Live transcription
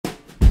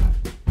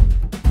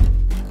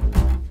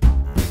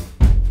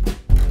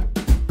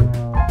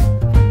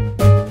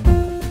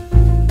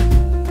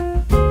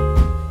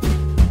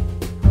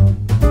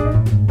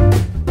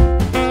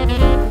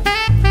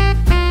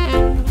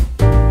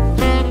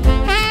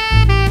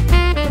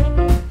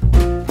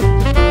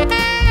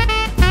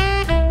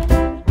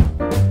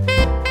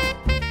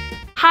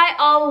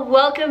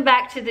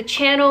to the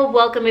channel.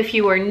 Welcome if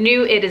you are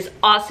new. It is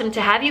awesome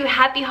to have you.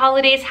 Happy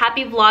holidays,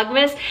 happy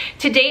Vlogmas.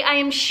 Today I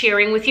am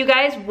sharing with you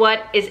guys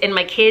what is in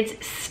my kids'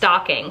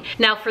 stocking.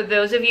 Now for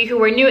those of you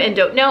who are new and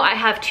don't know, I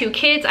have two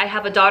kids. I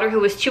have a daughter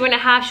who is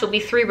 2.5, she'll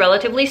be 3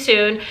 relatively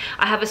soon.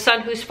 I have a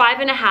son who's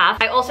 5.5.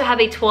 I also have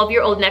a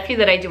 12-year-old nephew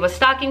that I do a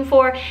stocking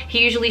for.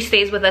 He usually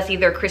stays with us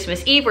either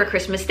Christmas Eve or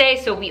Christmas Day,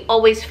 so we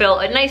always fill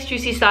a nice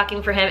juicy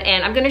stocking for him,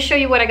 and I'm gonna show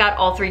you what I got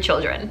all 3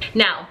 children.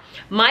 Now,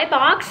 my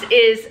box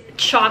is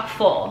chock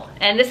full,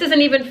 and this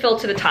isn't even filled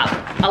to the top.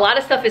 A lot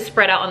of stuff is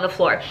spread out on the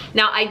floor.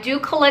 Now, I do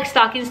collect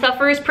stocking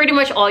stuffers pretty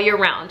much all year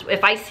round.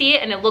 If I see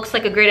it and it looks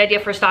like a great idea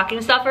for a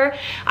stocking stuffer,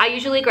 I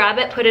usually grab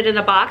it, put it in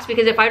a box,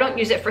 because if I don't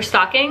use it for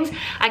stockings,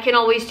 I can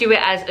always do it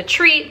as a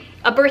treat,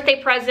 a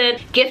birthday present,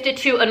 gift it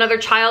to another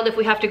child if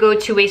we have to go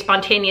to a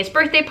spontaneous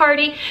birthday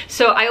party.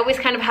 So I always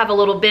kind of have a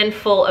little bin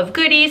full of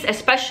goodies,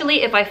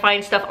 especially if I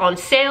find stuff on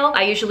sale.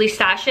 I usually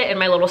stash it in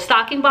my little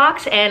stocking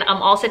box, and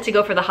I'm all set to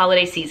go for the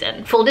holiday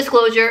season. Full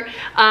disclosure,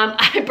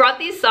 I brought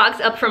these socks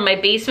up from my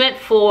basement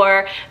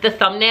for the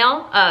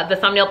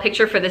thumbnail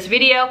picture for this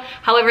video.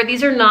 However,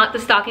 these are not the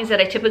stockings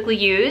that I typically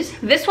use.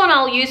 This one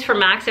I'll use for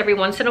Max every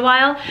once in a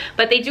while,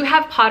 but they do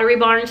have Pottery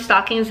Barn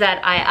stockings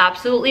that I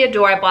absolutely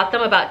adore. I bought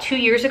them about 2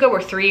 years ago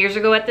or 3 years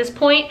ago at this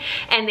point,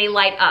 and they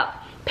light up.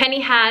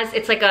 Penny has,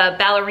 it's like a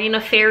ballerina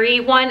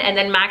fairy one, and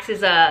then Max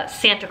is a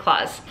Santa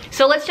Claus.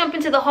 So let's jump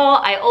into the haul.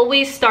 I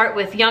always start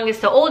with youngest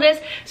to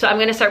oldest, so I'm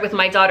gonna start with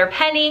my daughter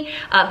Penny,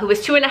 who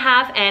is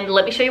 2.5, and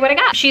let me show you what I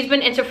got. She's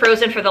been into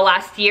Frozen for the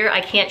last year. I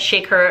can't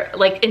shake her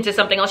like into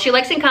something else. She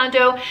likes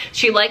Encanto.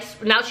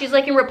 Now she's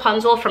liking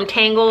Rapunzel from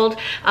Tangled,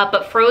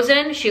 but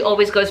Frozen, she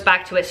always goes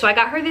back to it. So I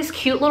got her this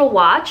cute little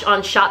watch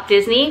on Shop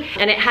Disney,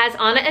 and it has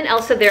Anna and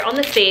Elsa there on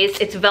the face.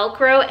 It's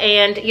Velcro,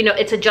 and you know,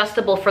 it's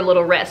adjustable for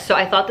little wrists. So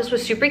I thought this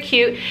was super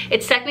cute.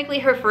 It's technically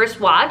her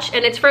first watch,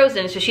 and it's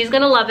Frozen, so she's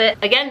gonna love it.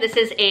 Again, this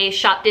is a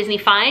Shop Disney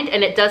find,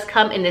 and it does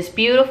come in this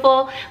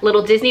beautiful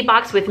little Disney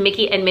box with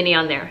Mickey and Minnie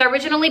on there. I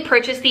originally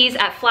purchased these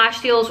at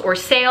flash deals or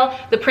sale.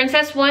 The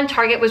Princess one,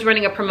 Target was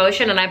running a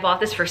promotion, and I bought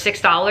this for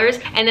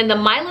 $6. And then the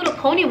My Little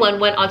Pony one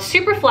went on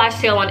super flash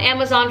sale on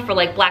Amazon for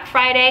like Black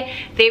Friday.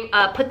 They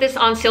put this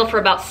on sale for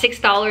about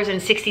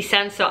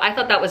 $6.60, so I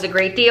thought that was a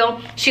great deal.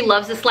 She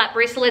loves the slap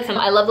bracelets, and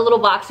I love the little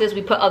boxes.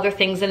 We put other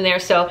things in there,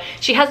 so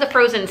she has the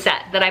Frozen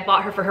set that I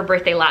bought her for her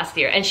birthday last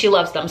year, and she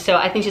loves them, so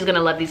I think she's gonna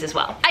love these as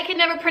well. I can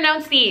never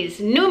pronounce these.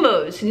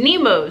 Numos,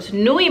 Nemos,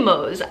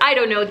 Nuimos, I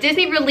don't know.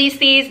 Disney released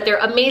these. They're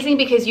amazing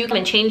because you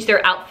can change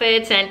their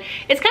outfits, and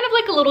it's kind of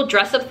like a little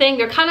dress-up thing.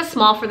 They're kind of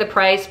small for the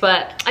price,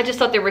 but I just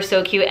thought they were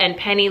so cute, and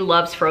Penny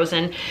loves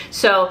Frozen.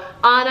 So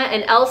Anna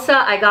and Elsa,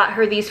 I got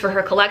her these for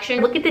her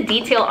collection. Look at the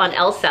detail on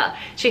Elsa.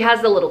 She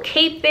has the little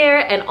cape there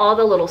and all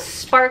the little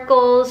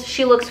sparkles.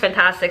 She looks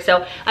fantastic,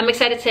 so I'm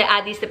excited to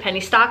add these to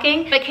Penny's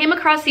stocking. I came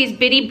across these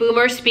Bitty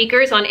Boomer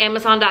speakers on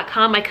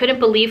Amazon.com. I couldn't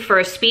believe for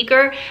a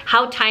speaker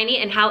how tiny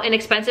and how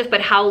inexpensive,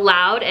 but how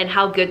loud and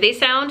how good they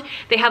sound.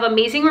 They have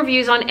amazing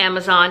reviews on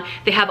Amazon.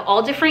 They have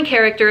all different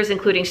characters,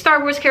 including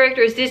Star Wars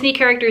characters, Disney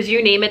characters,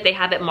 you name it. They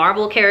have it,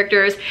 Marvel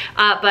characters.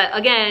 But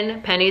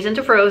again, Penny's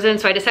into Frozen,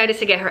 so I decided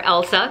to get her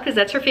Elsa because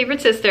that's her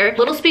favorite sister.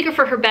 Little speaker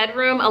for her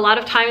bedroom. A lot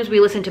of times we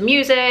listen to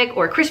music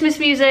or Christmas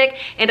music,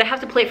 and I have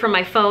to play it from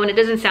my phone. It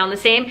doesn't sound the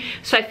same.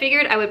 So I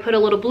figured I would put a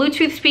little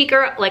Bluetooth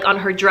speaker like on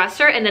her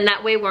dresser, and then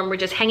that way when we're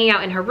just hanging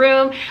out in her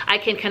room, I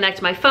can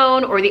connect my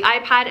phone or the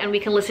iPad and we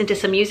can listen to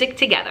some music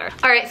together.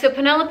 All right, so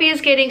Penelope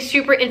is getting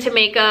super into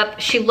makeup.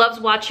 She loves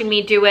watching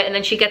me do it, and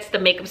then she gets the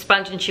makeup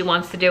sponge and she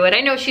wants to do it.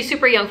 I know she's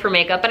super young for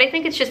makeup, but I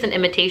think it's just an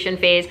imitation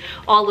phase.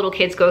 All little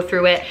kids go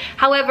through it.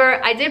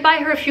 However, I did buy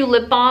her a few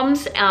lip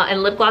balms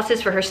and lip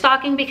glosses for her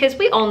stocking because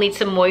we all need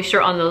some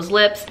moisture on those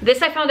lips.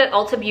 This I found at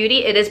Ulta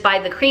Beauty. It is by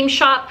the Creme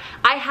shop.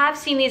 I have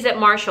seen these at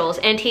Marshall's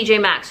and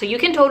TJ Maxx, so you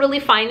can totally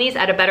find these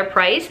at a better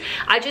price.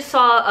 I just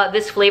saw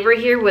this flavor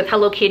here with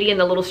Hello Kitty and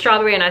the little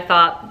strawberry, and I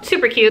thought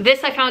super cute.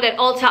 This I found at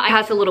Ulta. It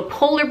has the little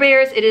polar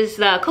bears. It is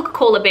the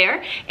Coca-Cola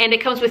bear, and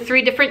it comes with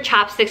 3 different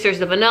chapsticks. There's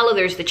the vanilla,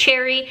 there's the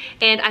cherry,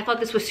 and I thought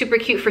this was super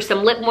cute for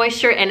some lip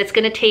moisture, and it's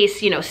gonna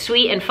taste, you know,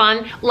 sweet and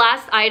fun.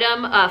 Last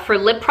item for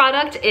lip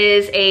product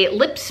is a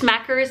Lip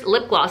Smackers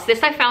lip gloss.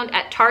 This I found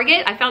at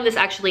Target. I found this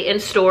actually in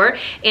store,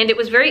 and it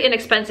was very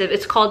inexpensive.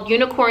 It's called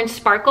Unicorn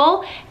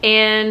Sparkle,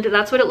 and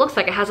that's what it looks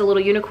like. It has a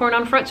little unicorn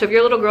on front, so if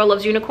your little girl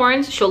loves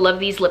unicorns, she'll love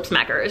these Lip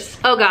Smackers.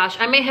 Oh gosh,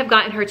 I may have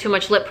gotten her too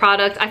much lip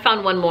product. I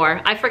found one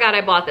more. I forgot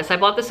I bought this. I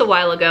bought this a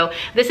while ago.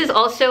 This is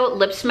also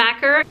Lip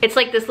Smacker. It's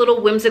like this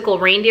little whimsical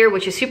reindeer,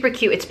 which is super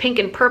cute. It's pink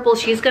and purple.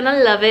 She's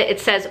gonna love it. It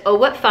says, "Oh,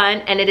 what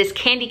fun," and it is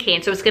candy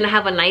cane, so it's gonna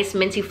have a nice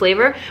minty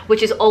flavor,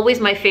 which is always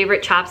my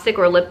favorite chapstick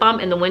or lip balm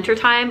in the winter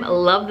time.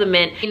 Love the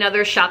mint.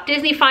 Another Shop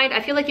Disney find. I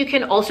feel like you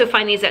can also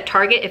find these at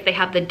Target if they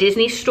have the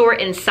Disney store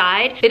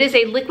inside. It is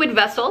a liquid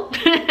vessel,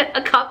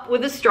 a cup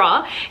with a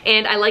straw,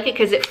 and I like it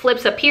because it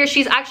flips up here.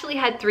 She's actually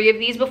had 3 of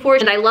these before,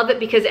 and I love it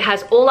because it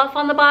has Olaf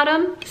on the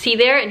bottom. See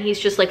there? And he's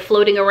just like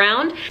floating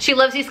around. She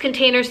loves these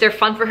containers. They're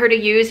fun for her to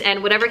use,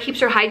 and whatever keeps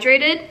her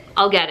hydrated,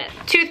 I'll get it.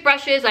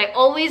 Toothbrushes, I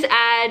always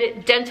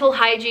add dental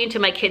hygiene to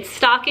my kids'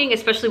 stocking,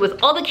 especially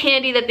with all the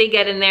candy that they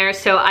get in there.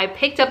 So I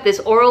picked up this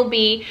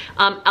Oral-B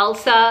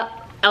Elsa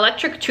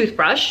electric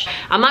toothbrush.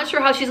 I'm not sure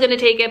how she's gonna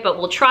take it, but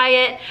we'll try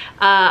it.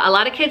 A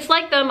lot of kids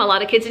like them, a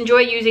lot of kids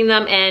enjoy using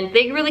them, and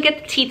they really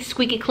get the teeth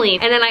squeaky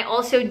clean. And then I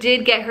also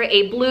did get her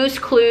a Blue's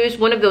Clues,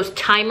 one of those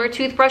timer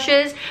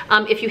toothbrushes.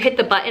 If you hit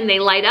the button, they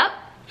light up,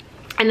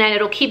 and then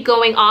it'll keep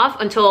going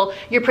off until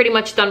you're pretty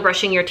much done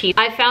brushing your teeth.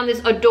 I found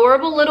this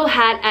adorable little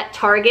hat at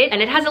Target,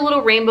 and it has a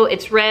little rainbow.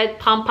 It's red,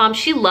 pom-pom.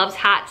 She loves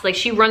hats. Like,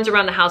 she runs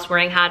around the house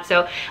wearing hats,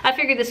 so I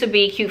figured this would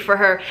be cute for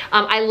her.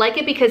 I like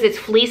it because it's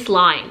fleece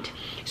lined.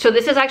 So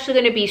this is actually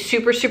gonna be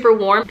super, super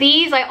warm.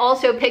 These I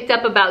also picked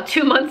up about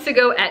 2 months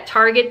ago at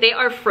Target. They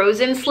are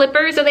Frozen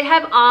slippers. So they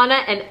have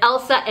Anna and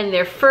Elsa, and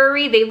they're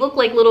furry. They look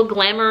like little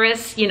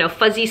glamorous, you know,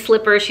 fuzzy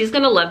slippers. She's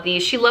gonna love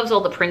these. She loves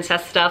all the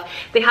princess stuff.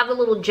 They have the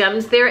little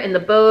gems there in the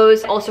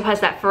bows. Also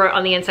has that fur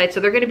on the inside. So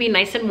they're gonna be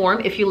nice and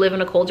warm if you live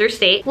in a colder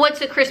state.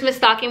 What's a Christmas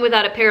stocking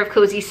without a pair of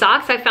cozy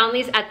socks? I found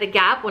these at the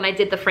Gap when I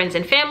did the Friends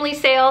and Family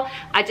sale.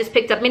 I just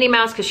picked up Minnie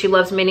Mouse because she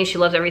loves Minnie. She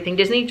loves everything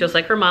Disney, just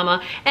like her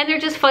mama. And they're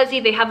just fuzzy.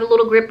 They have the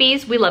little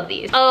grippies. We love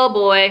these. Oh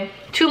boy.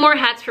 2 more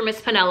hats for Miss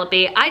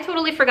Penelope. I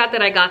totally forgot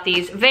that I got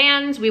these.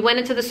 Vans. We went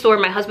into the store.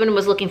 My husband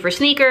was looking for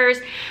sneakers.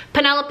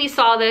 Penelope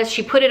saw this.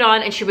 She put it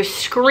on and she was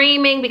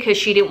screaming because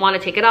she didn't want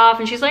to take it off.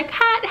 And she's like,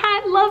 hat,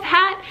 hat, love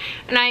hat.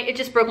 And it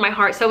just broke my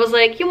heart. So I was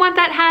like, you want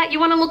that hat? You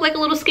want to look like a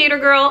little skater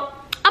girl?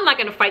 I'm not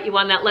gonna fight you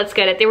on that, let's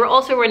get it. They were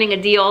also running a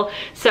deal,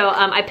 so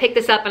I picked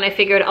this up and I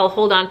figured I'll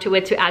hold on to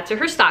it to add to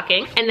her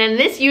stocking. And then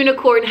this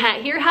unicorn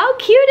hat here, how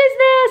cute is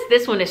this?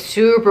 This one is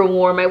super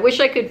warm. I wish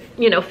I could,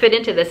 you know, fit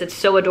into this. It's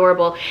so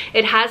adorable.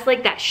 It has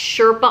like that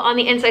Sherpa on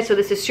the inside, so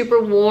this is super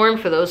warm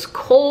for those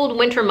cold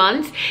winter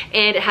months.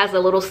 And it has the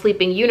little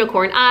sleeping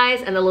unicorn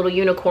eyes and the little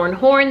unicorn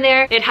horn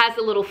there. It has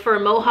a little fur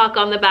mohawk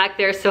on the back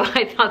there, so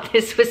I thought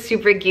this was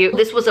super cute.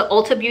 This was an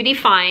Ulta Beauty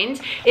find.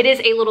 It is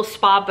a little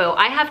spa bow.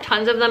 I have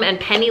tons of them and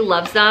Penny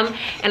loves them,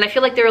 and I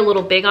feel like they're a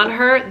little big on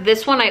her.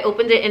 This one, I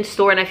opened it in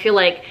store and I feel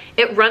like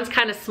it runs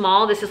kind of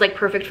small. This is like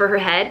perfect for her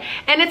head,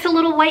 and it's a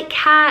little white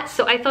cat,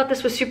 so I thought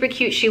this was super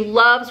cute. She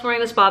loves wearing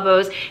the spa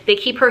bows. They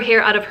keep her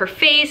hair out of her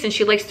face, and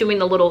she likes doing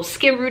the little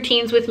skin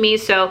routines with me,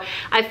 so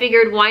I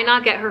figured why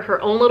not get her her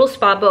own little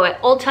spa bow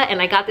at Ulta,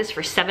 and I got this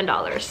for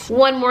 $7.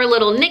 One more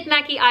little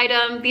knick-knacky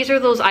item. These are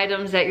those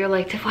items that you're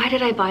like, why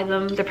did I buy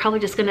them? They're probably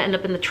just gonna end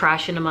up in the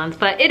trash in a month,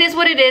 but it is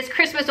what it is.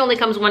 Christmas only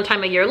comes one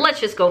time a year. Let's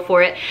just go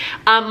for it.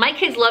 My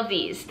kids love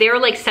these. They're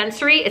like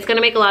sensory. It's gonna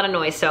make a lot of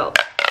noise, so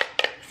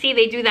see,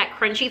 they do that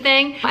crunchy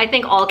thing. I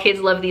think all kids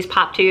love these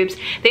pop tubes.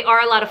 They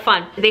are a lot of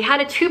fun. They had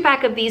a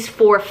 2-pack of these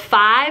for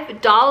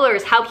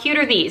 $5. How cute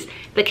are these?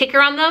 The kicker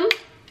on them,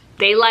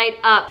 they light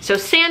up. So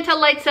Santa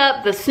lights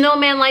up, the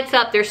snowman lights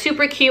up. They're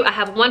super cute. I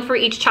have one for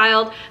each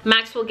child.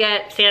 Max will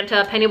get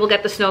Santa, Penny will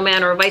get the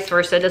snowman, or vice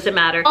versa, doesn't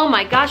matter. Oh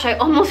my gosh, I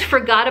almost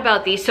forgot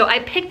about these. So I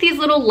picked these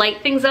little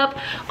light things up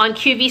on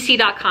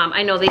QVC.com.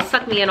 I know they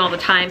suck me in all the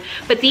time,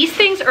 but these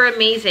things are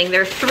amazing.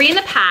 They're 3 in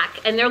a pack,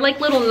 and they're like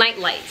little night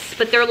lights,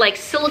 but they're like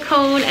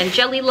silicone and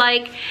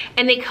jelly-like,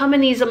 and they come in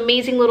these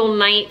amazing little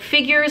night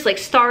figures like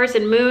stars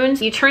and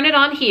moons. You turn it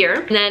on here,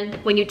 and then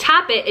when you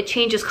tap it, it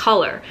changes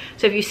color.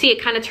 So if you see,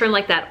 it kind of turns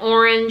like that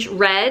orange,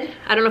 red.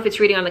 I don't know if it's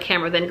reading on the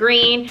camera, then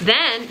green.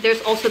 Then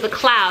there's also the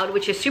cloud,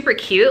 which is super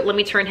cute. Let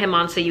me turn him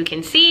on so you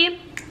can see.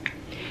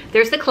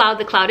 There's the cloud.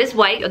 The cloud is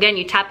white. Again,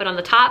 you tap it on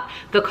the top,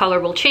 the color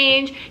will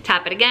change.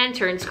 Tap it again,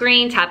 turns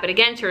green. Tap it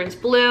again, turns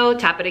blue.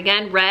 Tap it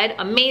again, red.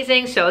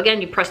 Amazing. So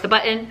again, you press the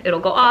button, it'll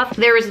go off.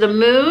 There is the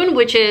moon,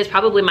 which is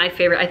probably my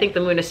favorite. I think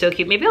the moon is so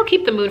cute. Maybe I'll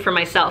keep the moon for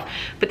myself.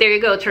 But there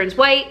you go. It turns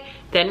white,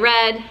 then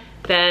red,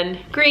 then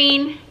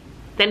green,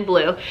 then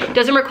blue.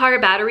 Doesn't require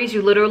batteries.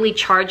 You literally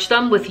charge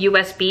them with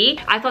USB.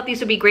 I thought these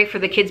would be great for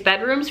the kids'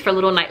 bedrooms for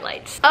little night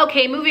lights.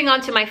 Okay, moving on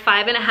to my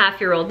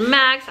 5.5-year-old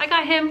Max. I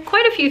got him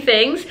quite a few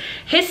things.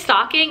 His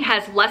stocking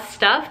has less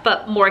stuff,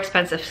 but more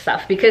expensive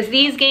stuff, because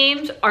these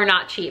games are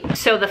not cheap.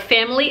 So the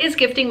family is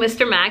gifting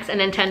Mr. Max a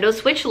Nintendo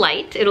Switch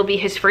Lite. It'll be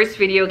his first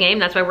video game.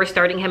 That's why we're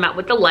starting him out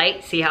with the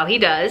Lite. See how he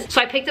does.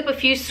 So I picked up a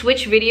few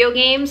Switch video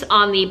games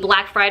on the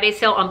Black Friday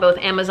sale on both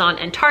Amazon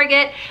and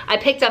Target. I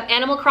picked up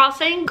Animal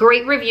Crossing.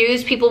 Great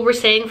reviews. People were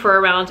saying for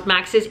around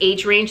Max's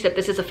age range that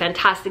this is a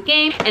fantastic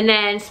game. And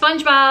then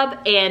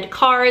SpongeBob and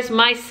Cars.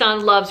 My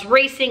son loves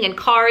racing and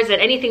cars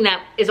and anything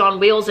that is on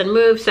wheels and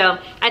moves, so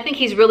I think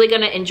he's really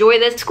gonna enjoy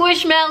this.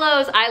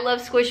 Squishmallows. I love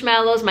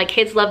Squishmallows. My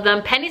kids love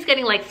them. Penny's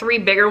getting like 3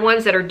 bigger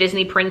ones that are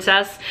Disney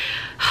Princess.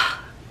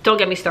 Don't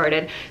get me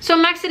started. So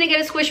Max didn't get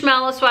a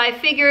Squishmallow, so I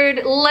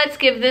figured let's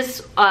give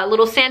this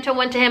little Santa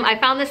one to him. I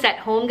found this at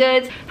Home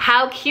Goods.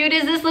 How cute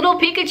is this little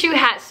Pikachu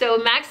hat? So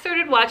Max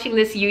started watching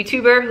this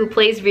YouTuber who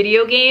plays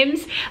video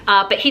games,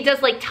 but he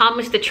does like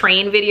Thomas the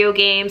Train video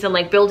games and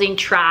like building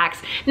tracks.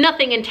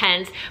 Nothing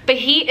intense, but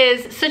he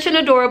is such an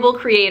adorable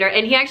creator,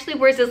 and he actually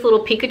wears this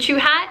little Pikachu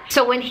hat.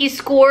 So when he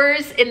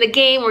scores in the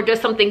game or does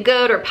something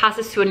good or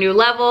passes to a new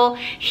level,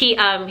 he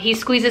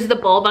squeezes the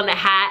bulb on the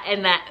hat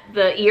and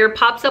the ear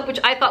pops up, which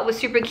I thought was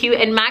super cute,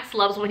 and Max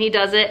loves when he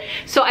does it.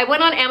 So I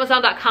went on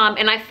Amazon.com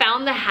and I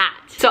found the hat.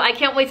 So I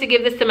can't wait to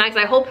give this to Max.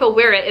 I hope he'll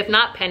wear it. If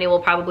not, Penny will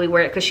probably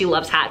wear it because she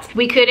loves hats.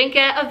 We couldn't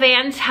get a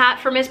Vans hat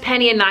for Miss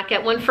Penny and not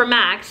get one for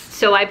Max.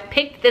 So I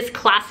picked this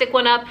classic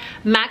one up.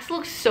 Max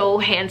looks so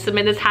handsome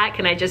in this hat,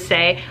 can I just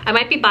say. I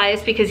might be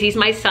biased because he's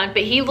my son,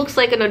 but he looks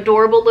like an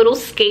adorable little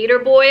skater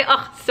boy.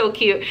 Oh, so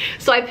cute.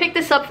 So I picked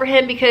this up for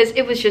him because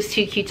it was just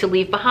too cute to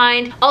leave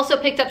behind. Also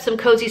picked up some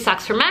cozy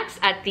socks for Max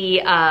at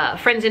the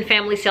Friends and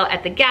Family sale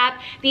at the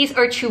Gap. These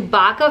are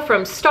Chewbacca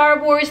from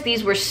Star Wars.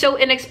 These were so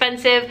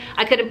inexpensive.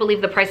 I couldn't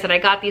believe the price that I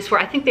got these for.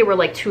 I think they were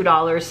like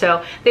 $2,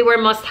 so they were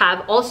a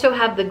must-have. Also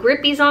have the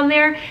grippies on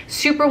there,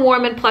 super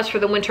warm and plush for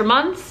the winter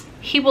months.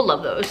 He will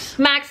love those.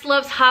 Max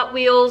loves Hot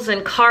Wheels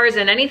and cars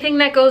and anything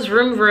that goes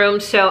vroom vroom,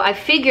 so I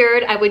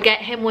figured I would get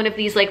him one of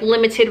these like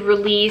limited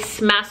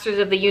release Masters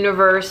of the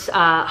Universe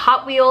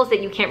Hot Wheels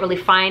that you can't really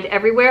find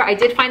everywhere. I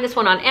did find this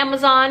one on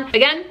Amazon.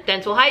 Again,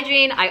 dental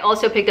hygiene. I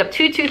also picked up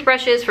 2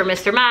 toothbrushes for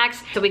Mr.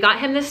 Max. So we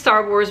got him this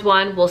Star Wars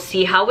one. We'll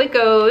see how it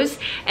goes.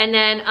 And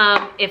then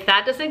if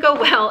that doesn't go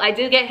well, I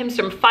did get him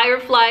some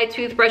Firefly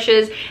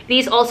toothbrushes.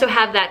 These also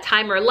have that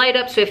timer light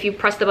up, so if you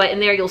press the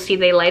button there, you'll see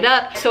they light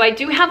up. So I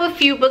do have a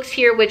few books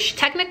here which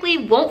technically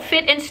won't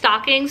fit in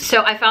stockings,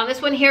 so I found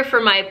this one here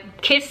for my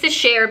kids to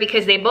share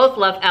because they both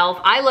love Elf.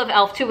 I love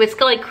Elf too. It's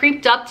like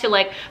creeped up to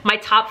like my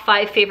top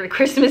 5 favorite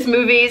Christmas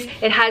movies.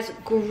 It has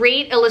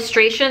great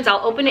illustrations.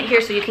 I'll open it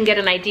here so you can get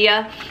an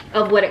idea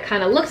of what it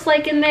kind of looks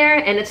like in there,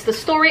 and it's the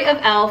story of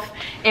Elf,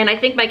 and I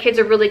think my kids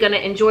are really going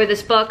to enjoy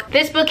this book.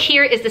 This book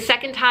here is the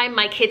second time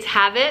my kids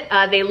have it.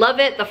 They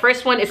love it. The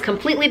first one is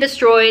completely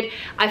destroyed.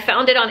 I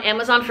found it on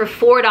Amazon for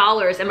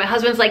 $4, and my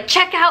husband's like,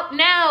 check out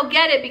now,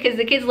 get it, because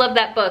the kids love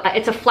that book.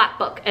 It's a flat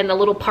book and the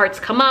little parts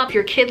come up. If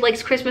your kid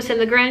likes Christmas and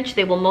the Grinch,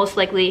 they will most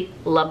likely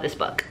love this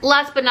book.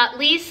 Last but not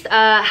least,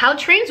 how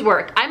trains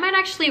work. I might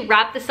actually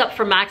wrap this up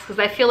for Max because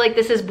I feel like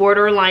this is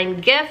borderline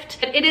gift.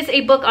 It is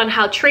a book on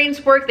how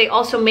trains work. They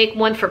also make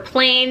one for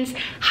planes.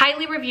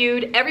 Highly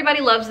reviewed.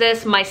 Everybody loves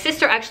this. My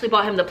sister actually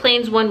bought him the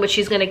planes one, which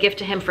she's gonna gift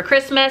to him for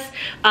Christmas.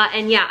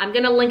 And yeah, I'm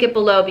gonna link it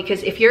below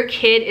because if your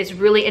kid is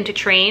really into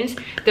trains,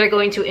 they're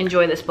going to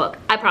enjoy this book.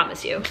 I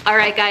promise you. All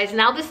right, guys,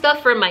 now the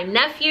stuff for my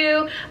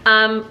nephew.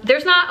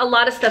 There's not a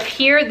lot of stuff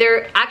here.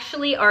 There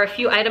actually are a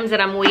few items that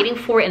I'm waiting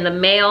for in the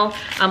mail,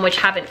 which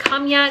haven't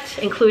come yet,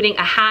 including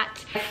a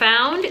hat. I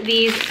found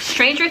these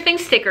Stranger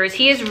Things stickers.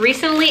 He is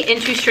recently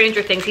into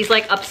Stranger Things. He's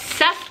like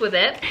obsessed with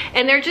it,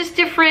 and they're just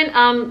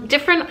different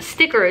different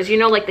stickers, you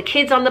know, like the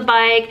kids on the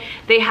bike.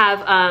 They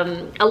have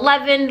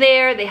 11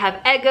 there, they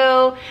have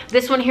Eggo.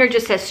 This one here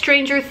just says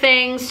Stranger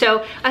Things.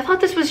 So I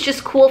thought this was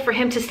just cool for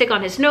him to stick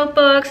on his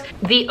notebooks.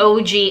 The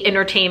OG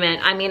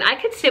entertainment. I mean, I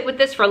could sit with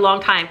this for a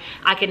long time.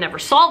 I could never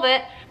solve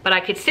it, but I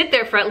could sit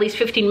there for at least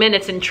 15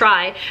 minutes and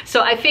try.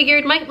 So I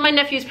figured my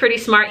nephew's pretty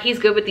smart. He's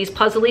good with these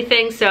puzzly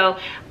things. So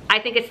I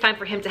think it's time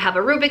for him to have a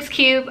Rubik's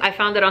Cube. I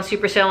found it on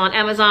super sale on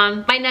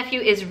Amazon. My nephew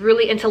is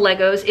really into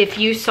Legos. If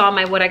you saw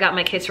my What I Got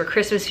My Kids for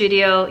Christmas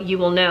video, you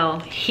will know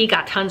he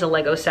got tons of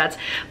Lego sets.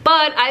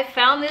 But I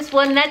found this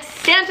one that's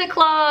Santa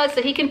Claus,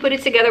 so he can put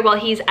it together while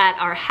he's at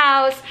our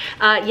house.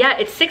 Yeah,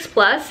 it's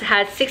 6+,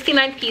 has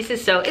 69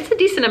 pieces, so it's a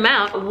decent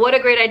amount. What a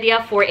great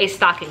idea for a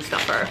stocking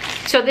stuffer.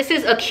 So this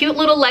is a cute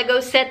little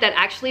Lego set that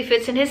actually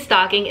fits in his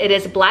stocking. It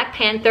is Black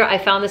Panther. I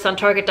found this on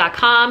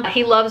Target.com.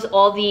 He loves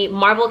all the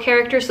Marvel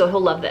characters, so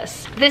he'll love this.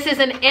 This is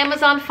an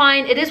Amazon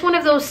find. It is one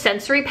of those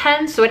sensory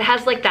pens, so it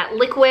has like that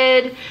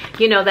liquid,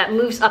 you know, that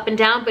moves up and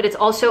down, but it's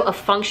also a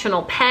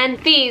functional pen.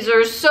 These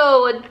are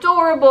so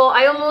adorable.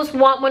 I almost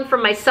want one for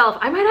myself.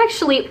 I might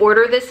actually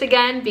order this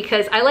again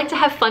because I like to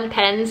have fun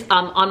pens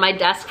on my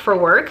desk for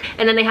work,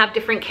 and then they have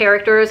different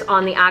characters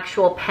on the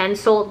actual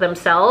pencil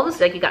themselves.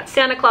 Like you got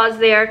Santa Claus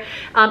there,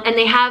 and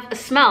they have a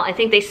smell. I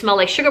think they smell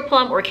like sugar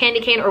plum or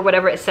candy cane or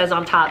whatever it says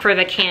on top for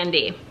the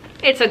candy.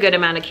 It's a good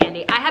amount of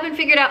candy. I haven't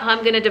figured out how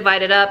I'm gonna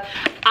divide it up.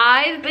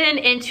 I've been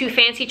into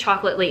fancy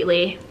chocolate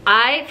lately.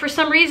 For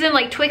some reason,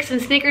 like Twix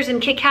and Snickers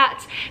and Kit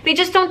Kats, they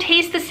just don't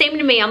taste the same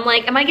to me. I'm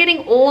like, am I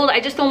getting old?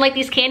 I just don't like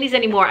these candies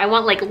anymore. I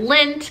want like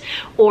Lindt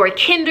or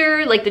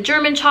Kinder, like the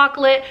German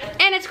chocolate.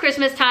 And it's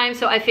Christmas time,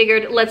 so I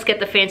figured let's get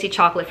the fancy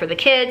chocolate for the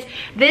kids.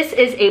 This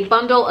is a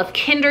bundle of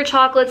Kinder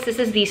chocolates. This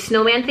is the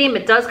snowman theme.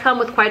 It does come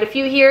with quite a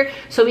few here,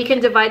 so we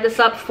can divide this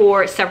up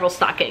for several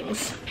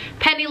stockings.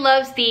 Penny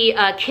loves the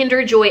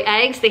Kinder Joy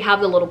eggs, they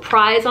have the little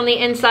prize on the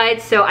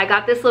inside. So I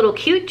got this little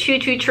cute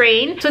choo-choo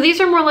train. So these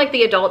are more like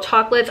the adult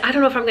chocolates. I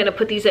don't know if I'm gonna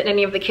put these in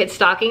any of the kids'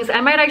 stockings.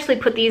 I might actually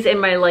put these in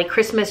my like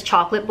Christmas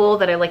chocolate bowl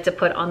that I like to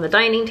put on the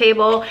dining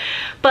table.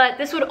 But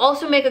this would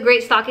also make a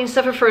great stocking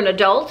stuffer for an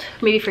adult,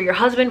 maybe for your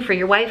husband, for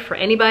your wife, for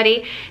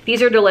anybody.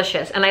 These are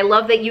delicious. And I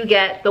love that you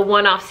get the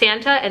one-off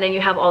Santa and then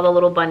you have all the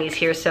little bunnies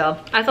here. So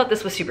I thought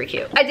this was super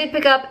cute. I did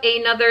pick up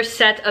another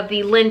set of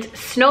the Lindt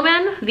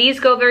snowmen. These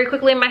go very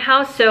quickly in my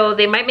house, so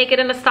they might make it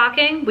in a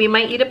stocking. We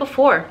might eat it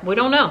before. We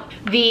don't know.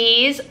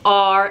 These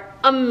are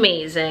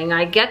amazing.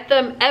 I get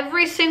them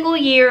every single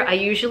year. I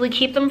usually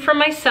keep them for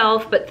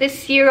myself, but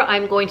this year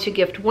I'm going to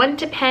gift one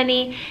to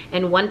Penny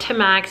and one to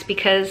Max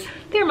because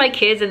they're my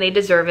kids and they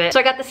deserve it. So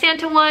I got the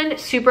Santa one,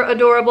 super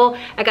adorable.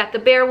 I got the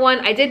bear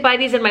one. I did buy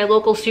these in my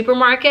local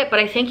supermarket, but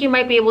I think you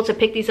might be able to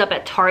pick these up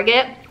at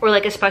Target or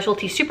like a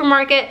specialty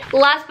supermarket.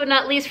 Last but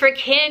not least, for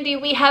candy,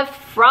 we have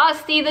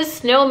Frosty the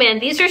Snowman.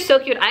 These are so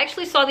cute. I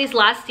actually saw these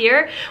last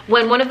year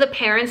when one of the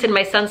parents in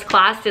my son's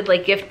class did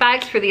like gift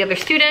bags for the other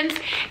students,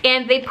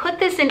 and they put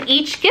this in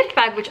each gift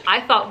bag, which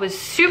I thought was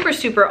super,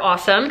 super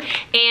awesome.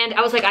 And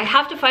I was like, I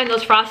have to find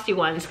those Frosty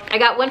ones. I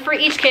got one for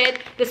each kid.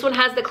 This one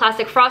has the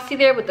classic Frosty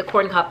there with the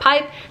corn cob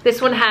pipe.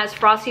 This one has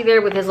Frosty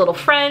there with his little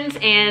friends,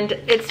 and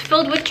it's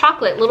filled with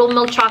chocolate, little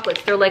milk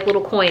chocolates. They're like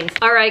little coins.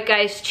 All right,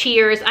 guys,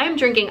 cheers. I am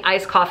drinking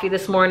iced coffee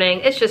this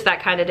morning. It's just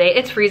that kind of day.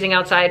 It's freezing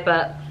outside,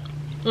 but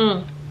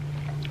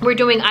we're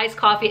doing iced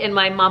coffee in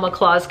my Mama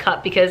Claus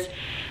cup because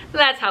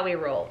that's how we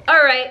roll. All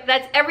right,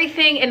 that's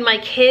everything in my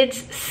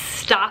kids'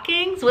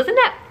 stockings. Wasn't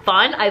that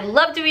fun? I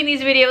love doing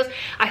these videos.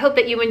 I hope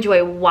that you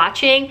enjoy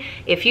watching.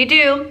 If you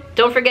do,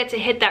 don't forget to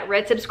hit that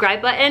red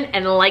subscribe button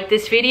and like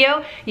this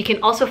video. You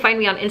can also find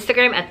me on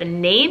Instagram at the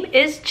name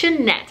is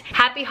Jeanette.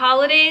 Happy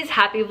holidays,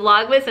 happy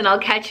Vlogmas, and I'll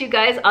catch you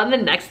guys on the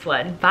next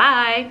one.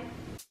 Bye.